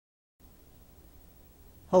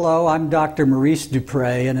Hello, I'm Dr. Maurice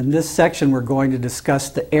Dupree, and in this section we're going to discuss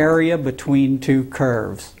the area between two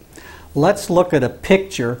curves. Let's look at a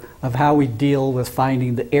picture of how we deal with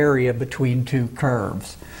finding the area between two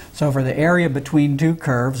curves. So for the area between two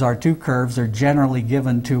curves, our two curves are generally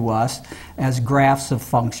given to us as graphs of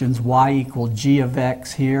functions y equal g of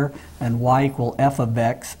x here and y equal f of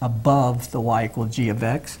x above the y equal g of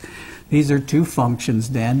x. These are two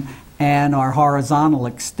functions then, and our horizontal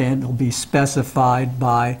extent will be specified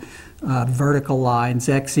by vertical lines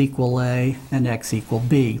x equal a and x equal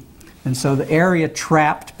b. And so the area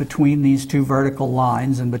trapped between these two vertical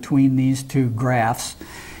lines and between these two graphs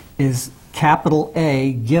is capital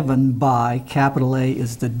A, given by capital A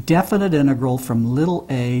is the definite integral from little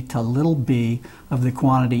a to little b of the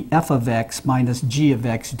quantity f of x minus g of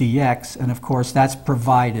x dx. And of course that's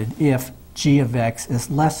provided if g of x is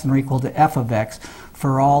less than or equal to f of x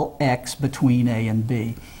for all x between a and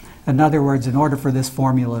b. In other words, in order for this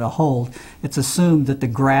formula to hold, it's assumed that the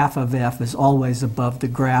graph of f is always above the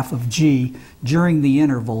graph of g during the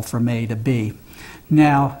interval from a to b.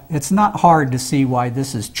 Now, it's not hard to see why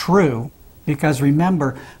this is true, because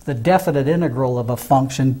remember, the definite integral of a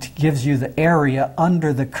function gives you the area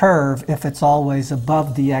under the curve if it's always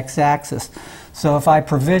above the x-axis. So if I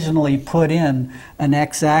provisionally put in an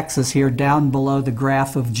x-axis here down below the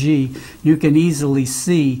graph of g, you can easily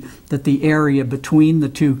see that the area between the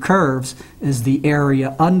two curves is the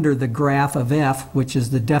area under the graph of f, which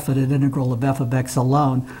is the definite integral of f of x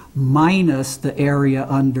alone, minus the area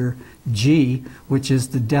under g, which is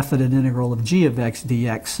the definite integral of g of x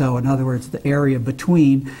dx. So in other words, the area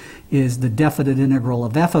between is the definite integral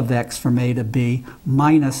of f of x from a to b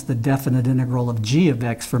minus the definite integral of g of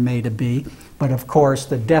x from a to b. But of course,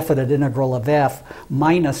 the definite integral of f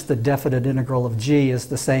minus the definite integral of g is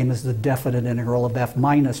the same as the definite integral of f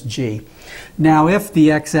minus g. Now, if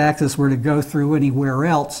the x-axis were to go through anywhere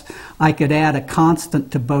else, I could add a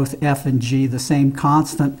constant to both f and g, the same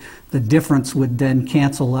constant. The difference would then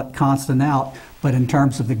cancel that constant out. But in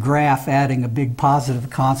terms of the graph, adding a big positive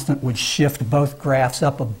constant would shift both graphs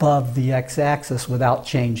up above the x-axis without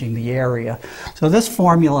changing the area. So this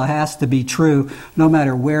formula has to be true no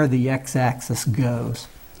matter where the x-axis goes.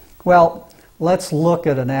 Well, let's look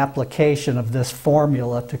at an application of this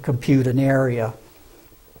formula to compute an area.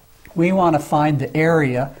 We want to find the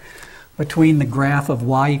area between the graph of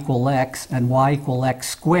y equal x and y equal x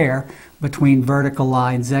squared between vertical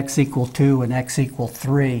lines x equal 2 and x equal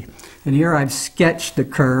 3. And here I've sketched the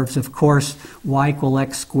curves. Of course, y equal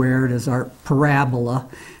x squared is our parabola,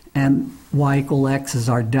 and y equal x is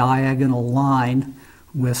our diagonal line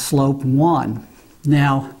with slope 1.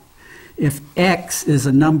 Now, if x is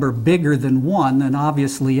a number bigger than 1, then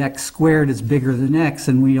obviously x squared is bigger than x,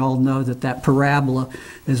 and we all know that that parabola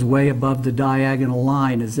is way above the diagonal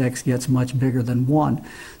line as x gets much bigger than 1.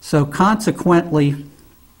 So consequently,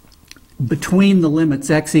 between the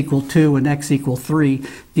limits x equal 2 and x equal 3,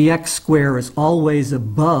 the x squared is always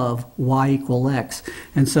above y equal x.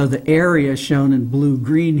 And so the area shown in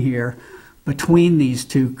blue-green here between these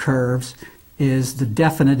two curves is the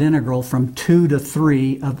definite integral from 2 to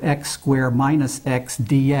 3 of x squared minus x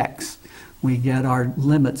dx. We get our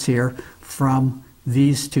limits here from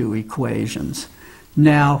these two equations.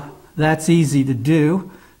 Now, that's easy to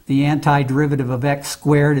do. The antiderivative of x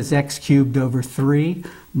squared is x cubed over 3,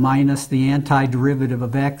 minus the antiderivative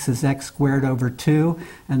of x is x squared over 2,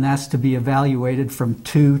 and that's to be evaluated from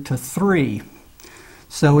 2 to 3.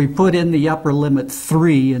 So we put in the upper limit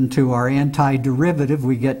 3 into our antiderivative.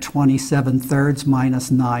 We get 27 thirds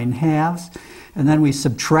minus 9 halves. And then we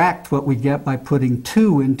subtract what we get by putting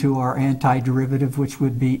 2 into our antiderivative, which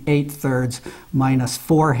would be 8 thirds minus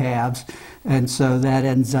 4 halves. And so that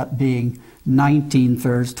ends up being 19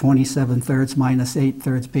 thirds, 27 thirds minus 8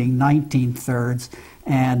 thirds being 19 thirds.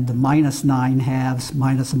 And the minus 9 halves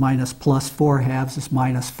minus a minus plus 4 halves is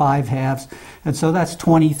minus 5 halves. And so that's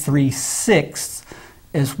 23 sixths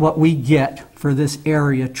is what we get for this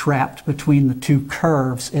area trapped between the two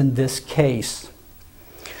curves in this case.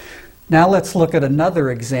 Now let's look at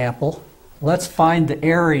another example. Let's find the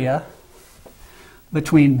area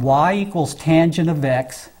between y equals tangent of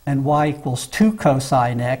x and y equals 2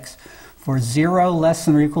 cosine x for 0 less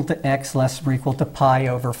than or equal to x less than or equal to pi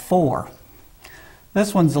over 4.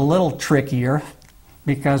 This one's a little trickier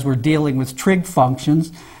because we're dealing with trig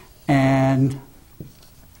functions, and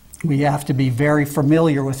we have to be very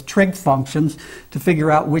familiar with trig functions to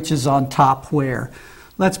figure out which is on top where.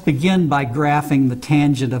 Let's begin by graphing the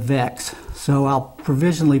tangent of x. So I'll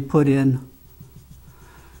provisionally put in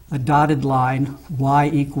a dotted line, y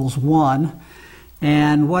equals 1.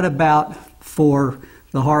 And what about for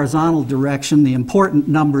the horizontal direction, the important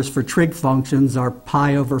numbers for trig functions are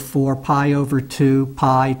pi over 4, pi over 2,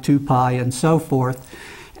 pi, 2 pi, and so forth.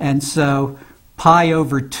 And so pi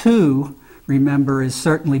over 2, remember, is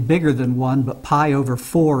certainly bigger than 1, but pi over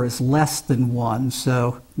 4 is less than 1.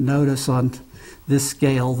 So notice on this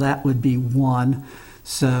scale that would be 1.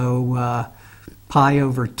 So pi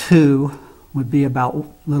over 2 would be about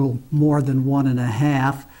a little more than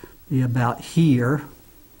 1.5, be about here.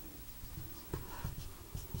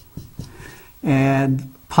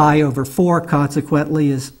 And pi over 4, consequently,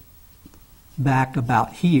 is back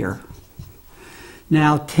about here.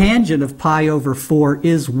 Now, tangent of pi over 4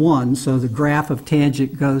 is 1, so the graph of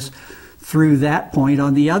tangent goes through that point.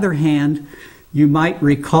 On the other hand, you might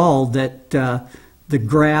recall that the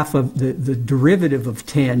graph of the derivative of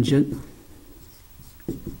tangent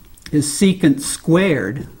is secant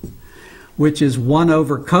squared, which is 1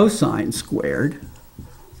 over cosine squared.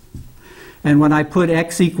 And when I put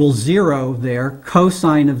x equals 0 there,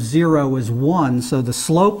 cosine of 0 is 1, so the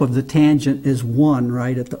slope of the tangent is 1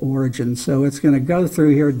 right at the origin. So it's going to go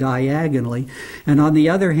through here diagonally. And on the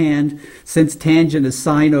other hand, since tangent is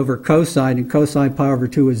sine over cosine and cosine pi over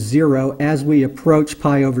 2 is 0, as we approach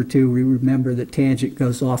pi over 2, we remember that tangent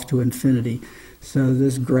goes off to infinity. So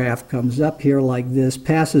this graph comes up here like this,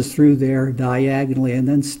 passes through there diagonally, and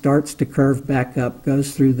then starts to curve back up,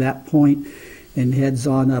 goes through that point, and heads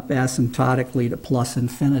on up asymptotically to plus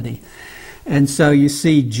infinity. And so you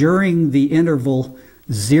see during the interval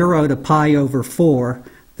 0 to pi over 4,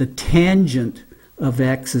 the tangent of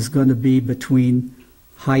x is going to be between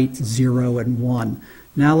height 0 and 1.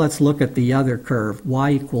 Now let's look at the other curve,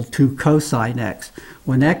 y equal 2 cosine x.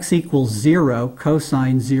 When x equals 0,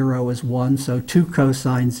 cosine 0 is 1, so 2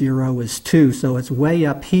 cosine 0 is 2. So it's way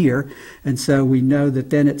up here, and so we know that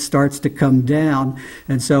then it starts to come down.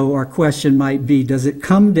 And so our question might be, does it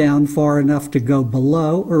come down far enough to go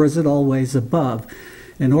below, or is it always above?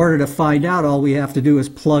 In order to find out, all we have to do is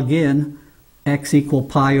plug in x equal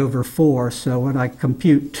pi over 4. So when I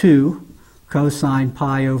compute 2 cosine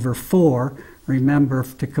pi over 4, remember,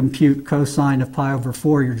 to compute cosine of pi over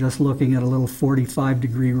 4, you're just looking at a little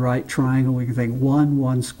 45-degree right triangle. We can think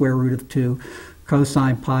 1 square root of 2.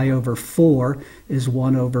 Cosine pi over 4 is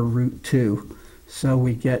 1 over root 2. So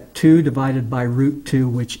we get 2 divided by root 2,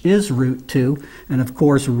 which is root 2. And of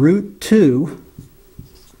course, root 2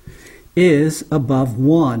 is above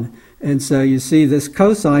 1. And so you see this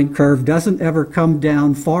cosine curve doesn't ever come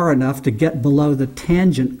down far enough to get below the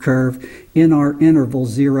tangent curve in our interval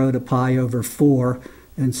 0 to pi over 4.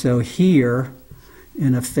 And so here,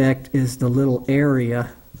 in effect, is the little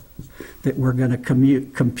area that we're going to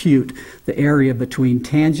compute, the area between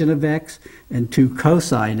tangent of x and 2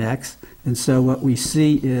 cosine x. And so what we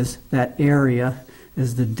see is that area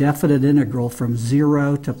is the definite integral from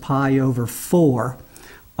 0 to pi over 4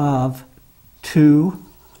 of 2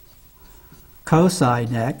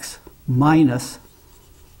 cosine x minus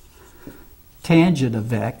tangent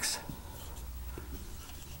of x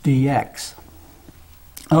dx.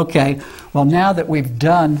 Okay, well, now that we've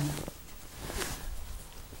done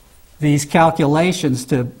these calculations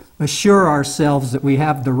to assure ourselves that we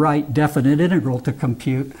have the right definite integral to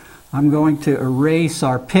compute, I'm going to erase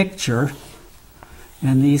our picture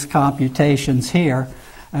and these computations here,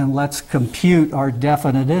 and let's compute our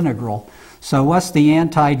definite integral. So what's the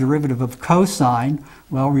antiderivative of cosine?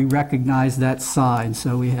 Well, we recognize that sine.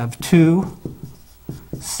 So we have 2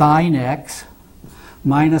 sine x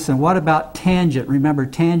minus, and what about tangent? Remember,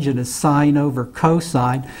 tangent is sine over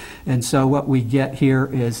cosine. And so what we get here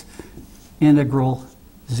is integral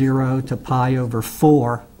 0 to pi over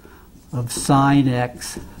 4 of sine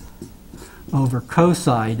x over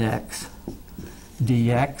cosine x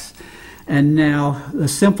dx. And now, the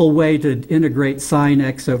simple way to integrate sine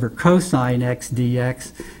x over cosine x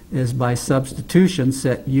dx is by substitution.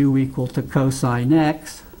 Set u equal to cosine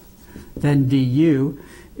x. Then du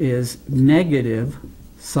is negative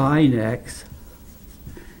sine x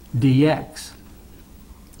dx.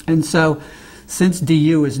 And so, since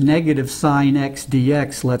du is negative sine x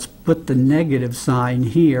dx, let's put the negative sign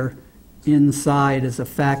here inside as a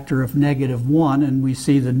factor of -1, and we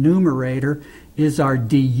see the numerator is our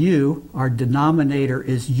du, our denominator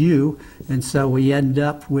is u, and so we end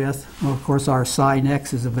up with, well, of course, our sine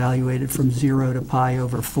x is evaluated from 0 to pi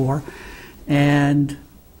over 4, and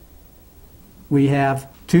we have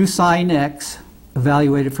 2 sine x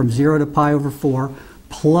evaluated from 0 to pi over 4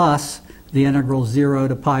 plus the integral 0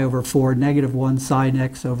 to pi over 4, -1 sine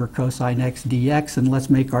x over cosine x dx, and let's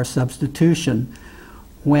make our substitution.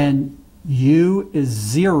 When u is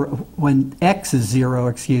 0, when x is 0,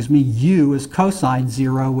 excuse me, u is cosine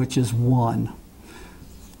 0, which is 1.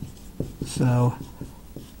 So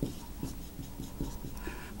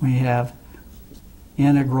we have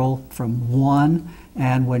integral from 1,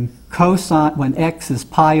 and when x is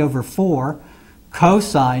pi over 4,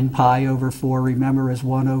 cosine pi over 4, remember, is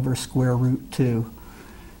 1 over square root 2.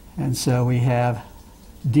 And so we have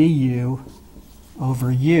du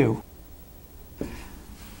over u.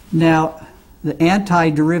 Now, the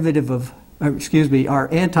antiderivative of, our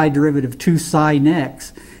antiderivative 2 sine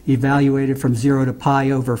x, evaluated from 0 to pi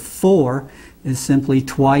over 4, is simply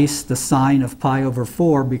twice the sine of pi over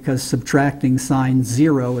 4, because subtracting sine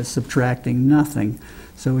 0 is subtracting nothing.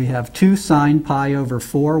 So we have 2 sine pi over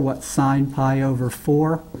 4. What's sine pi over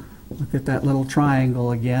 4? Look at that little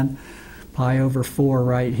triangle again. Pi over 4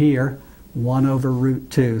 right here, 1 over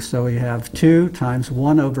root 2. So we have 2 times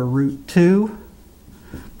 1 over root 2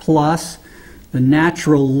 plus the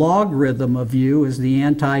natural logarithm of u is the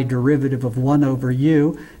antiderivative of 1 over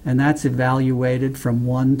u, and that's evaluated from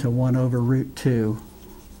 1 to 1 over root 2.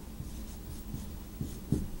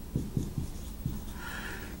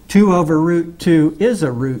 2 over root 2 is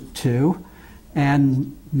a root 2,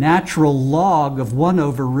 and natural log of 1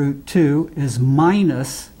 over root 2 is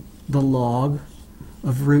minus the log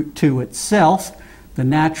of root 2 itself. The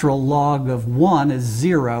natural log of 1 is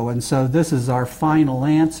 0, and so this is our final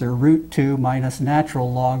answer, root 2 minus natural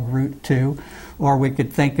log root 2. Or we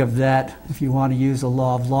could think of that, if you want to use a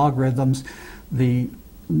law of logarithms, the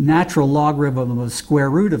natural logarithm of the square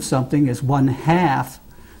root of something is 1/2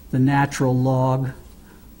 the natural log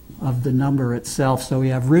of the number itself. So we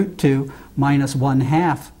have root 2 minus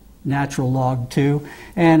 1/2 natural log 2,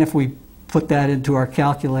 and if we put that into our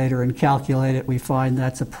calculator and calculate it, we find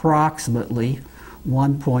that's approximately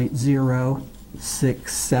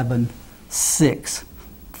 1.0676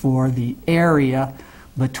 for the area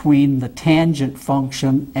between the tangent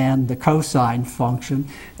function and the cosine function.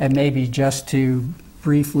 And maybe just to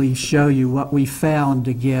briefly show you what we found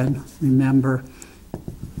again, remember,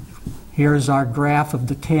 here's our graph of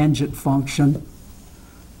the tangent function,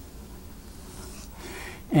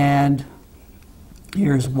 and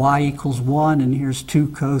here's y equals 1, and here's 2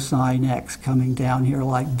 cosine x coming down here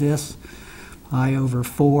like this, pi over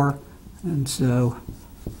 4. And so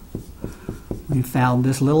we found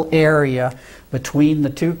this little area between the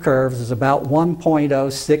two curves is about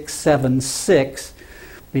 1.0676,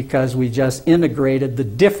 because we just integrated the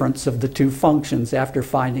difference of the two functions after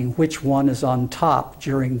finding which one is on top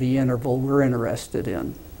during the interval we're interested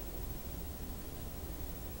in.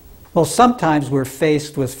 Well, sometimes we're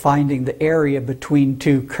faced with finding the area between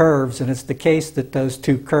two curves, and it's the case that those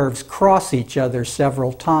two curves cross each other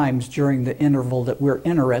several times during the interval that we're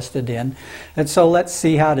interested in. And so let's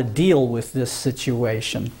see how to deal with this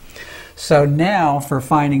situation. So now, for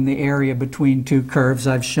finding the area between two curves,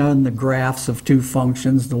 I've shown the graphs of two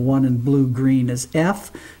functions. The one in blue-green is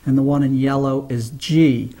f, and the one in yellow is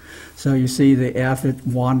g. So you see the f, it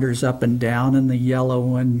wanders up and down, and the yellow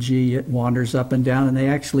one, g, it wanders up and down, and they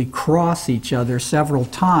actually cross each other several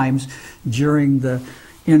times during the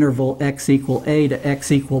interval x equal a to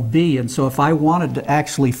x equal b. And so if I wanted to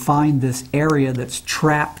actually find this area that's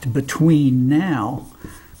trapped between now,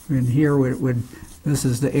 and here it would, this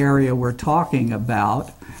is the area we're talking about,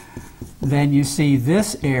 then you see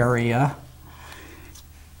this area,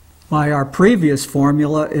 by our previous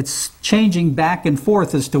formula, it's changing back and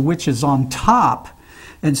forth as to which is on top.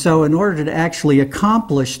 And so in order to actually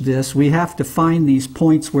accomplish this, we have to find these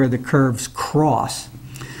points where the curves cross.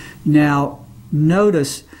 Now,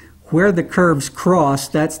 notice where the curves cross,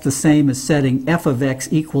 that's the same as setting f of x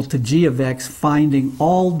equal to g of x, finding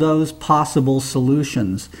all those possible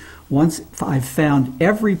solutions. Once I've found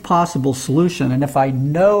every possible solution, and if I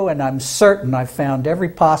know and I'm certain I've found every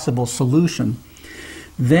possible solution,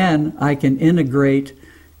 then I can integrate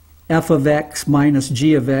f of x minus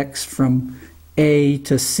g of x from a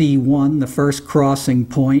to c1, the first crossing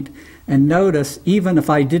point. And notice, even if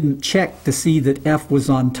I didn't check to see that f was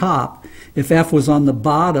on top, if f was on the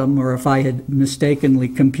bottom, or if I had mistakenly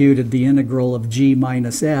computed the integral of g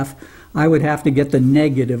minus f, I would have to get the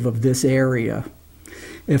negative of this area.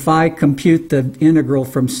 If I compute the integral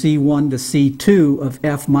from c1 to c2 of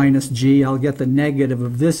f minus g, I'll get the negative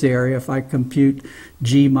of this area. If I compute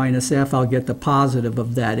g minus f, I'll get the positive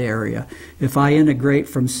of that area. If I integrate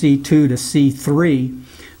from c2 to c3,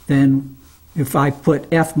 then if I put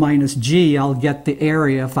f minus g, I'll get the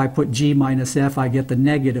area. If I put g minus f, I get the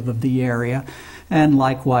negative of the area. And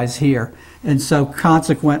likewise here. And so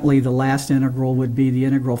consequently, the last integral would be the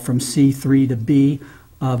integral from c3 to b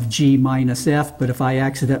of g minus f, but if I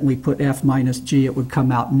accidentally put f minus g, it would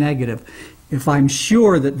come out negative. if I'm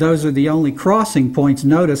sure that those are the only crossing points,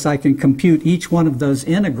 notice I can compute each one of those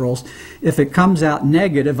integrals. If it comes out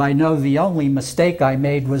negative, I know the only mistake I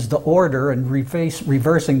made was the order, and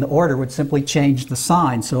reversing the order would simply change the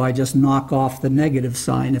sign. So I just knock off the negative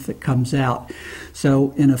sign if it comes out.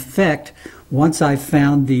 So in effect, once I've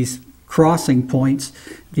found these crossing points,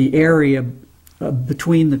 the area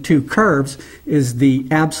between the two curves is the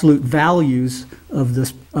absolute values of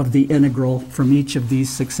the integral from each of these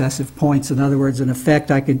successive points. In other words, in effect,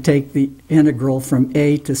 I can take the integral from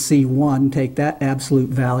a to c1, take that absolute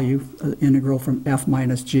value, integral from f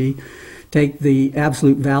minus g, take the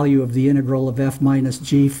absolute value of the integral of f minus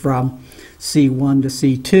g from c1 to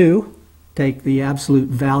c2, take the absolute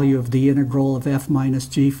value of the integral of f minus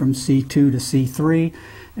g from c2 to c3,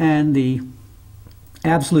 and the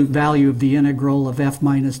absolute value of the integral of f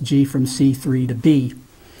minus g from c3 to b.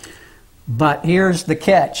 But here's the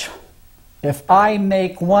catch. If I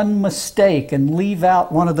make one mistake and leave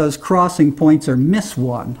out one of those crossing points or miss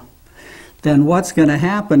one, then what's going to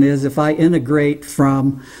happen is if I integrate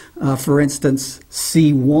from, for instance,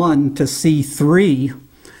 c1 to c3,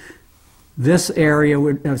 this area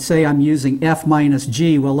would say I'm using f minus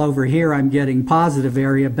g. Well, over here I'm getting positive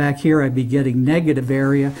area. Back here I'd be getting negative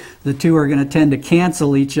area. The two are going to tend to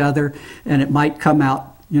cancel each other, and it might come out,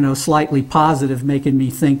 slightly positive, making me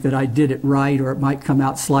think that I did it right, or it might come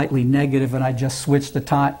out slightly negative and I just switched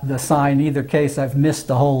the sign. In either case, I've missed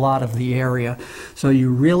a whole lot of the area. So you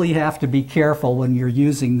really have to be careful when you're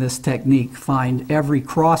using this technique. Find every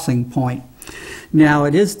crossing point. Now,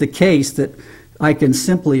 it is the case that I can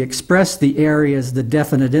simply express the area as the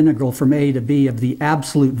definite integral from a to b of the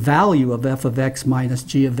absolute value of f of x minus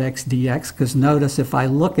g of x dx, because notice if I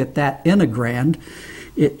look at that integrand,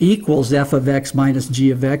 it equals f of x minus g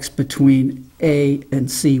of x between a and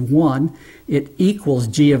c1. It equals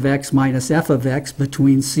g of x minus f of x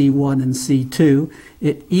between c1 and c2.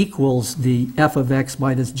 It equals the f of x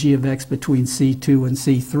minus g of x between c2 and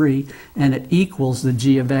c3. And it equals the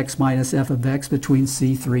g of x minus f of x between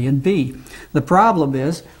c3 and b. The problem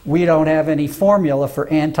is we don't have any formula for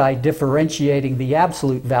anti-differentiating the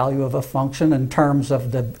absolute value of a function in terms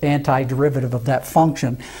of the antiderivative of that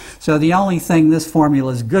function. So the only thing this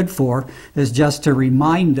formula is good for is just to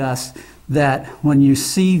remind us that when you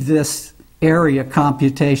see this area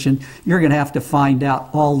computation, you're going to have to find out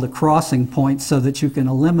all the crossing points so that you can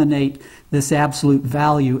eliminate this absolute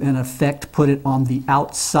value and, in effect, put it on the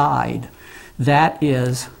outside. That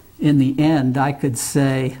is, in the end, I could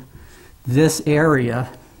say this area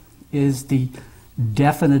is the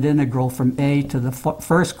definite integral from a to the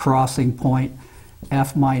first crossing point,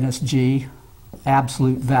 f minus g,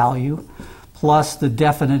 absolute value, plus the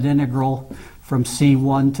definite integral from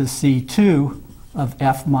c1 to c2 of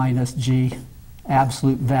f minus g,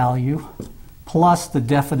 absolute value, plus the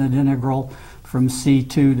definite integral from c2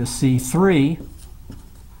 to c3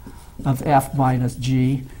 of f minus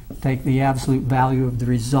g, take the absolute value of the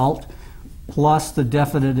result, plus the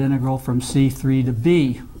definite integral from c3 to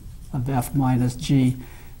b of f minus g,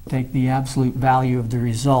 take the absolute value of the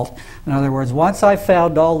result. In other words, once I've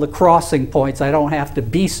found all the crossing points, I don't have to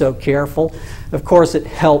be so careful. Of course, it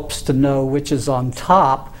helps to know which is on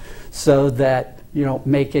top so that you don't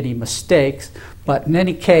make any mistakes. But in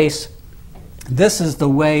any case, this is the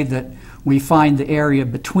way that we find the area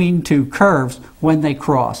between two curves when they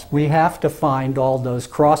cross. We have to find all those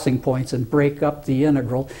crossing points and break up the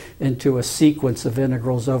integral into a sequence of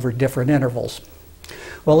integrals over different intervals.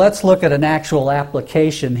 Well, let's look at an actual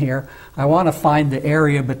application here. I want to find the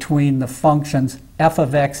area between the functions f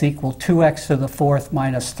of x equal 2x to the fourth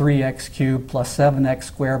minus 3x cubed plus 7x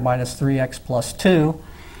squared minus 3x plus 2,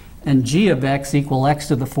 and g of x equal x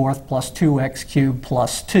to the fourth plus 2x cubed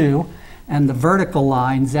plus 2, and the vertical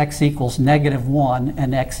lines x equals -1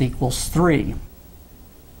 and x equals 3.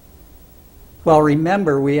 Well,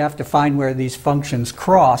 remember, we have to find where these functions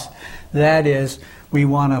cross. That is, we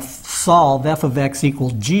want to solve f of x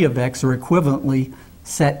equals g of x, or equivalently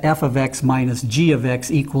set f of x minus g of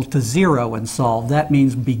x equal to 0 and solve. That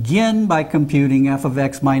means begin by computing f of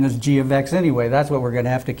x minus g of x anyway. That's what we're going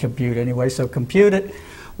to have to compute anyway. So compute it.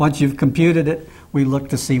 Once you've computed it, we look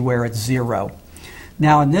to see where it's 0.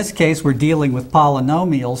 Now, in this case, we're dealing with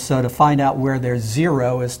polynomials, so to find out where there's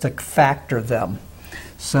 0 is to factor them.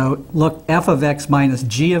 So look, f of x minus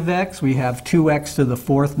g of x, we have 2x to the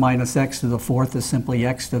fourth minus x to the fourth is simply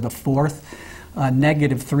x to the fourth.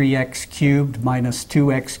 Negative 3x cubed minus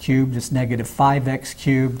 2x cubed is negative 5x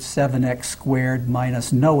cubed. 7x squared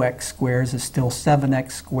minus no x squares is still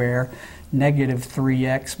 7x squared. Negative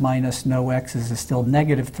 3x minus no x is still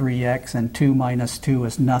negative 3x, and 2 minus 2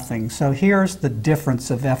 is nothing. So here's the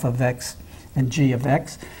difference of f of x and g of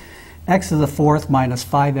x. x to the fourth minus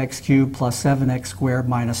 5x cubed plus 7x squared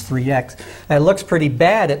minus 3x. It looks pretty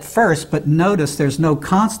bad at first, but notice there's no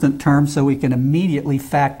constant term, so we can immediately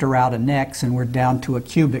factor out an x, and we're down to a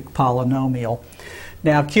cubic polynomial.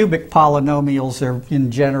 Now, cubic polynomials are,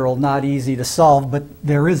 in general, not easy to solve, but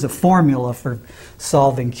there is a formula for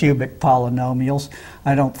solving cubic polynomials.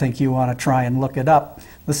 I don't think you want to try and look it up.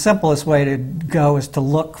 The simplest way to go is to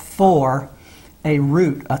look for a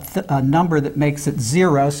root, a number that makes it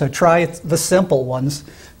 0. So try the simple ones.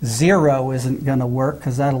 0 isn't going to work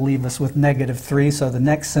because that'll leave us with -3. So the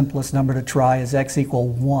next simplest number to try is x equal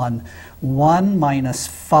 1. 1 minus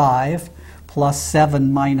 5 plus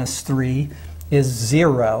 7 minus 3 is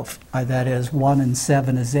 0. That is, 1 and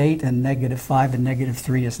 7 is 8, and -5 and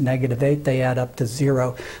 -3 is -8. They add up to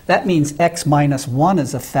 0. That means x minus 1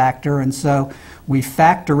 is a factor, and so we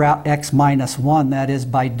factor out x minus 1. That is,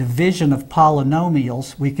 by division of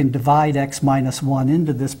polynomials, we can divide x minus 1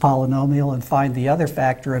 into this polynomial and find the other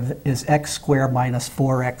factor is x squared minus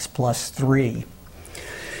 4x plus 3.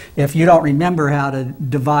 If you don't remember how to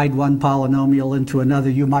divide one polynomial into another,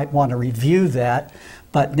 you might want to review that.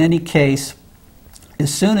 But in any case,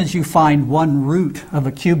 as soon as you find one root of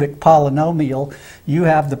a cubic polynomial, you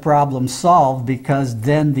have the problem solved, because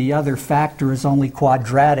then the other factor is only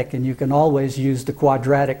quadratic, and you can always use the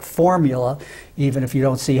quadratic formula even if you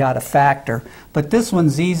don't see how to factor. But this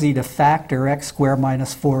one's easy to factor. X squared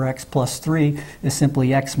minus 4x plus 3 is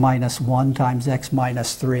simply x minus 1 times x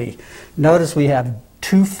minus 3. Notice we have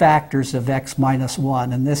two factors of x minus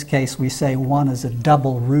 1. In this case, we say 1 is a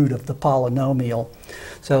double root of the polynomial.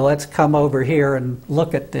 So let's come over here and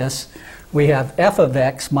look at this. We have f of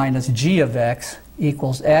x minus g of x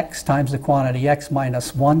equals x times the quantity x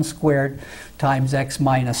minus 1 squared times x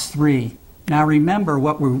minus 3. Now remember,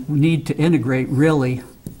 what we need to integrate really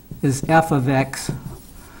is f of x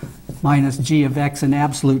minus g of x in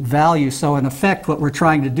absolute value. So in effect, what we're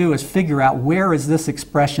trying to do is figure out where is this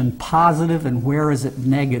expression positive and where is it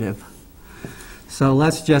negative. So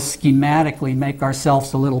let's just schematically make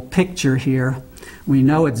ourselves a little picture here. We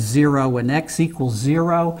know it's 0 when x equals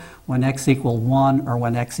 0, when x equals 1, or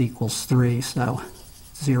when x equals 3. So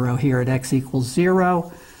 0 here at x equals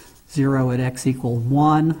 0, 0 at x equals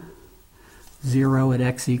 1, 0 at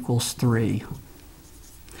x equals 3.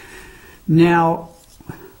 Now,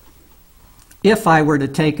 if I were to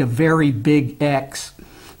take a very big x,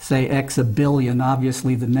 say x a billion,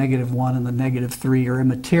 obviously the -1 and the -3 are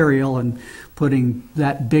immaterial, and putting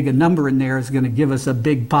that big a number in there is going to give us a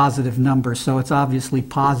big positive number, so it's obviously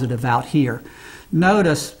positive out here.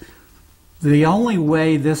 Notice the only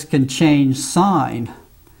way this can change sign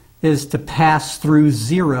is to pass through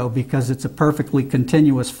 0, because it's a perfectly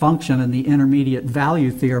continuous function, and the intermediate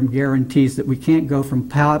value theorem guarantees that we can't go from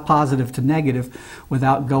positive to negative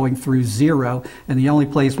without going through 0, and the only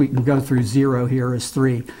place we can go through 0 here is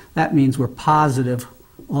 3. That means we're positive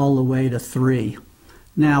all the way to 3.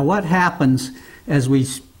 Now, what happens as we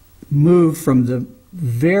move from the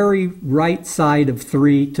very right side of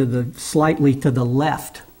 3 to the slightly to the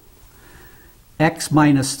left? X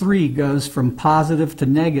minus 3 goes from positive to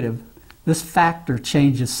negative. This factor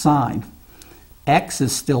changes sign. X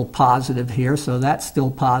is still positive here, so that's still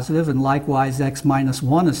positive, and likewise x minus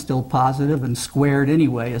 1 is still positive, and squared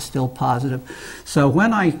anyway is still positive. So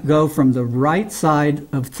when I go from the right side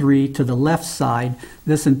of 3 to the left side,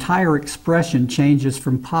 this entire expression changes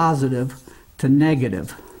from positive to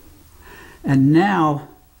negative. And now,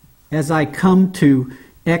 as I come to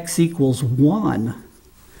x equals 1,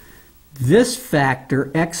 this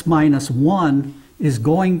factor, x minus 1, is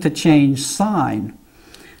going to change sign.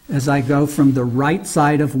 As I go from the right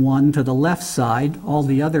side of 1 to the left side, all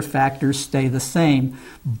the other factors stay the same.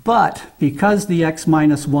 But because the x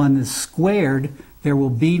minus 1 is squared, there will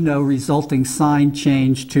be no resulting sign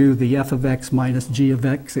change to the f of x minus g of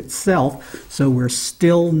x itself, so we're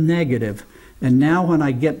still negative. And now when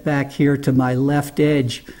I get back here to my left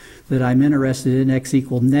edge that I'm interested in, x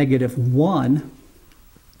equals -1,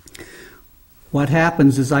 what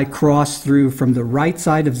happens is I cross through from the right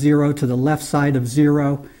side of 0 to the left side of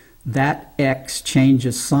 0. That x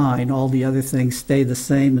changes sign. All the other things stay the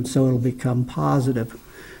same, and so it'll become positive.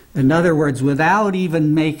 In other words, without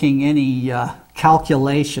even making any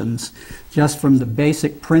calculations, just from the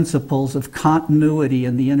basic principles of continuity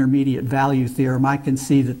and the intermediate value theorem, I can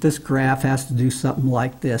see that this graph has to do something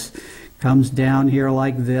like this. Comes down here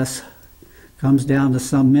like this, comes down to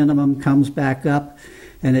some minimum, comes back up,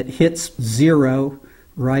 and it hits 0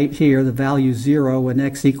 right here, the value 0 when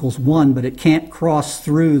x equals 1, but it can't cross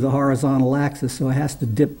through the horizontal axis, so it has to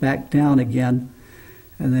dip back down again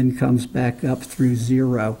and then comes back up through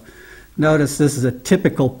 0. Notice this is a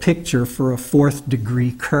typical picture for a fourth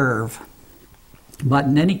degree curve. But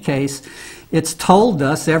in any case, it's told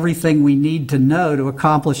us everything we need to know to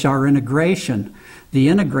accomplish our integration. The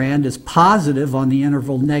integrand is positive on the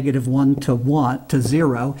interval -1 to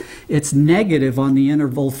 0. It's negative on the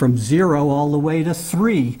interval from 0 all the way to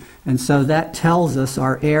 3. And so that tells us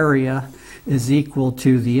our area is equal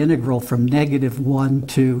to the integral from -1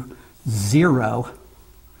 to 0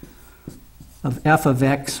 of f of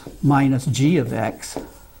x minus g of x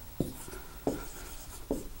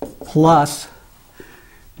plus,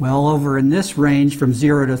 well, over in this range from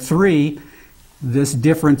 0 to 3, this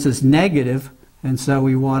difference is negative, and so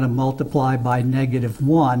we want to multiply by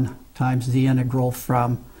 -1 times the integral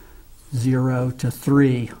from 0 to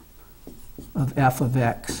 3 of f of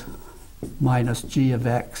x minus g of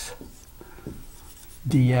x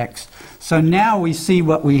dx. So now we see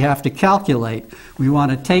what we have to calculate. We want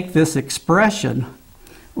to take this expression,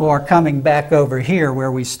 or coming back over here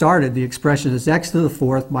where we started, the expression is x to the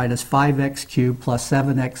fourth minus 5x cubed plus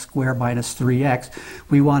 7x squared minus 3x.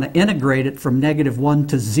 We want to integrate it from -1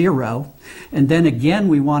 to 0, and then again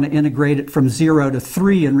we want to integrate it from 0 to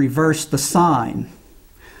 3 and reverse the sign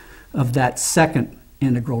of that second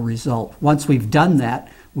integral result. Once we've done that,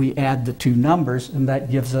 we add the two numbers, and that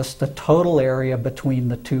gives us the total area between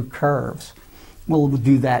the two curves. We'll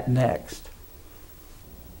do that next.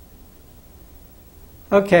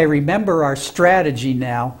 Okay, remember our strategy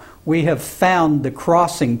now. We have found the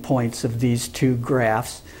crossing points of these two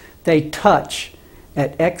graphs. They touch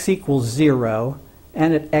at x equals 0,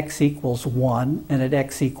 and at x equals 1, and at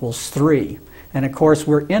x equals 3. And of course,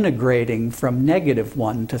 we're integrating from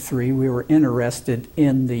 -1 to 3. We were interested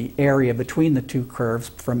in the area between the two curves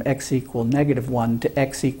from x equal -1 to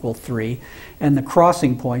x equal 3. And the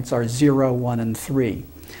crossing points are 0, 1, and 3.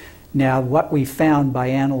 Now, what we found by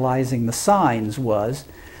analyzing the signs was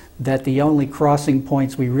that the only crossing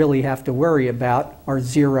points we really have to worry about are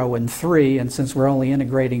 0 and 3. And since we're only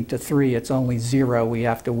integrating to 3, it's only 0 we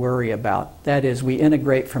have to worry about. That is, we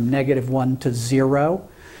integrate from -1 to 0.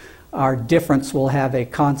 Our difference will have a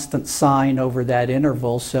constant sign over that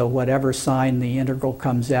interval, so whatever sign the integral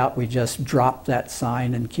comes out, we just drop that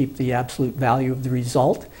sign and keep the absolute value of the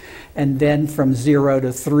result. And then from 0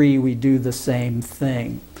 to 3, we do the same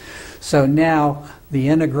thing. So now the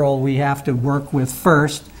integral we have to work with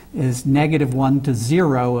first is -1 to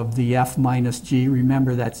 0 of the f minus g.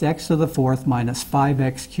 Remember, that's x to the fourth minus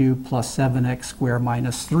 5x cubed plus 7x squared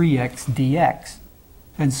minus 3x dx.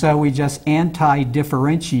 And so we just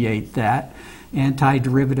anti-differentiate that.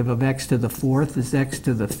 Antiderivative of x to the fourth is x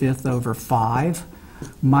to the fifth over 5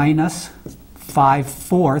 minus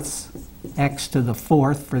 5/4 x to the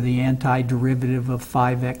fourth for the antiderivative of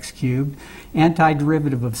 5x cubed.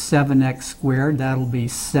 Antiderivative of 7x squared, that'll be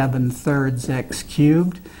 7/3 x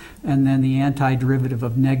cubed. And then the antiderivative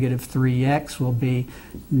of -3x will be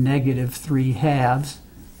 -3/2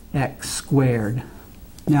 x squared.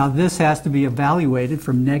 Now this has to be evaluated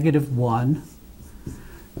from -1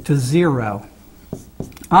 to 0.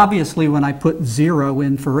 Obviously, when I put 0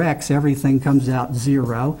 in for x, everything comes out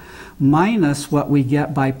 0, minus what we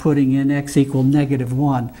get by putting in x equal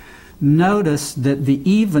 -1. Notice that the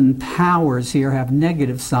even powers here have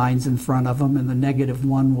negative signs in front of them, and the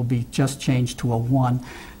 -1 will be just changed to a 1.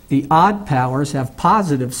 The odd powers have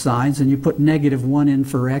positive signs, and you put -1 in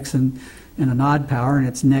for x and an odd power, and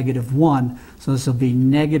it's -1. So this will be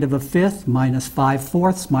 -1/5 minus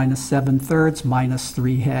 5/4 minus 7/3 minus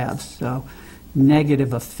 3/2. So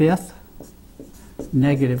 -1/5,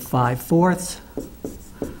 -5/4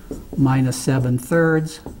 minus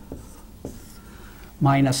 7/3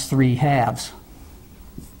 minus 3/2.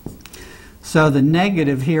 So the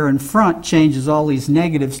negative here in front changes all these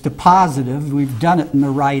negatives to positive. We've done it in the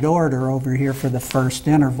right order over here for the first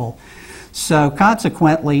interval. So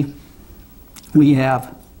consequently, we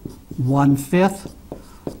have 1/5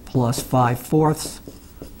 plus 5/4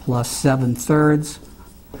 plus 7/3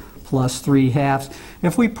 plus 3/2.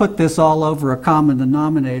 If we put this all over a common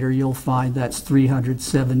denominator, you'll find that's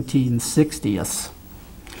 317/60.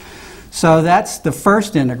 So that's the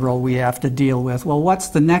first integral we have to deal with. Well, what's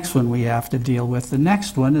the next one we have to deal with? The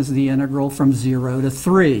next one is the integral from 0 to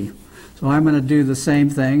 3. So I'm going to do the same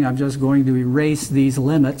thing. I'm just going to erase these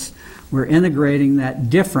limits. We're integrating that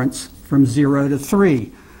difference from 0 to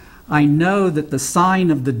 3. I know that the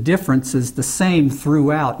sign of the difference is the same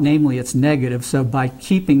throughout, namely it's negative, so by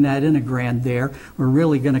keeping that integrand there, we're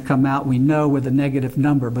really going to come out, we know, with a negative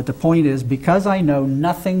number. But the point is, because I know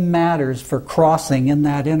nothing matters for crossing in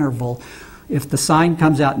that interval, if the sign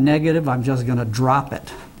comes out negative, I'm just going to drop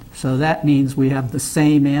it. So that means we have the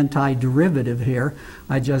same antiderivative here.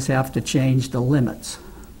 I just have to change the limits.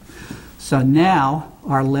 So now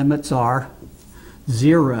our limits are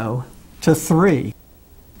 0 to 3.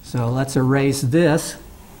 So let's erase this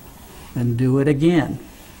and do it again.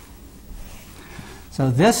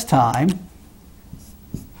 So this time,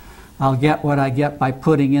 I'll get what I get by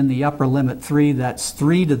putting in the upper limit 3. That's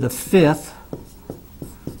 3 to the 5th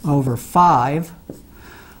over 5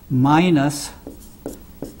 minus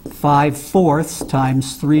 5/4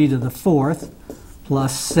 times 3 to the 4th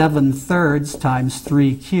plus 7/3 times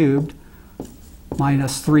 3 cubed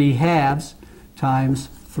minus 3/2 times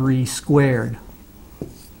 3 squared.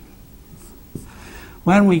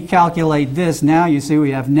 When we calculate this, now you see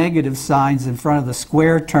we have negative signs in front of the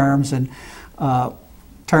square terms, and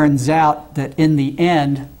turns out that in the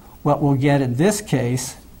end, what we'll get in this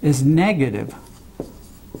case is negative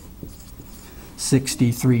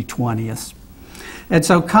 63/20. And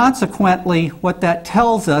so consequently, what that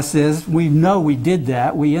tells us is, we know we did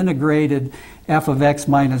that. We integrated f of x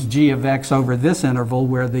minus g of x over this interval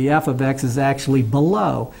where the f of x is actually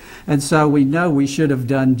below. And so we know we should have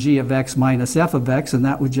done g of x minus f of x, and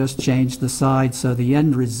that would just change the side. So the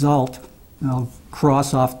end result, I'll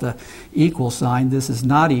cross off the equal sign. This is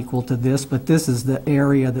not equal to this, but this is the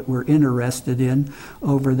area that we're interested in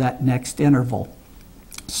over that next interval.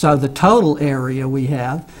 So the total area we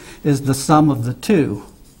have is the sum of the two.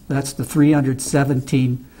 That's the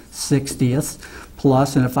 317/60ths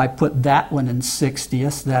plus, and if I put that one in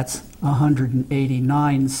 60ths, that's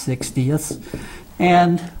 189/60ths.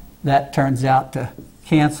 And that turns out to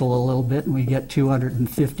cancel a little bit, and we get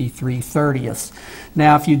 253/30ths.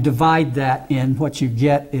 Now, if you divide that in, what you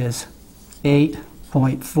get is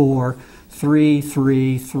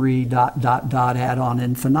 8.4333 ... ad on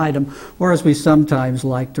infinitum, or as we sometimes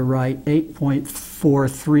like to write,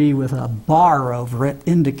 8.43 with a bar over it,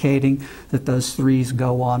 indicating that those 3's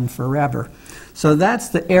go on forever. So that's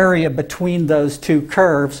the area between those two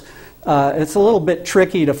curves. It's a little bit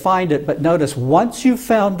tricky to find it, but notice once you've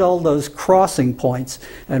found all those crossing points,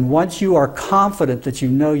 and once you are confident that you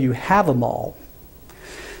know you have them all,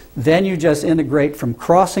 then you just integrate from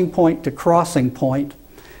crossing point to crossing point,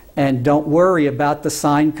 and don't worry about the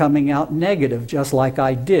sign coming out negative, just like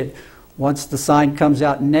I did. Once the sign comes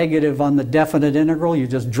out negative on the definite integral, you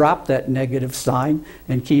just drop that negative sign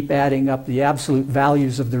and keep adding up the absolute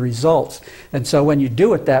values of the results. And so when you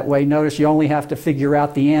do it that way, notice you only have to figure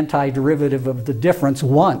out the antiderivative of the difference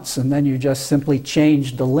once, and then you just simply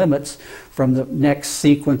change the limits from the next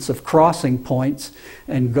sequence of crossing points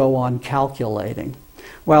and go on calculating.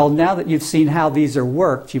 Well, now that you've seen how these are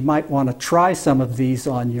worked, you might want to try some of these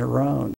on your own.